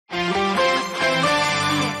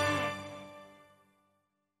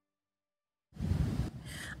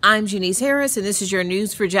I'm Janice Harris, and this is your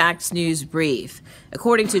News4JAX News Brief.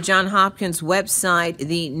 According to Johns Hopkins website,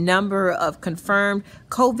 the number of confirmed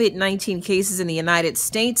COVID-19 cases in the United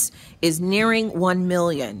States is nearing 1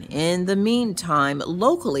 million. In the meantime,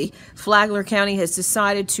 locally, Flagler County has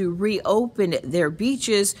decided to reopen their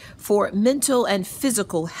beaches for mental and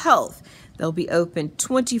physical health. They'll be open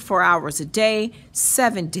 24 hours a day,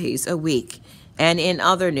 7 days a week. And in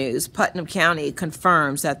other news, Putnam County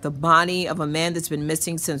confirms that the body of a man that's been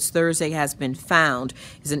missing since Thursday has been found.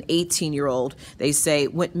 He's an 18-year-old. They say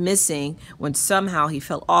went missing when somehow he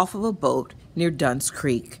fell off of a boat near Dunn's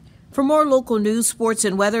Creek. For more local news, sports,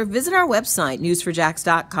 and weather, visit our website,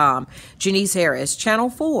 news4jax.com. Janice Harris, Channel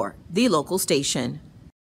 4, the local station.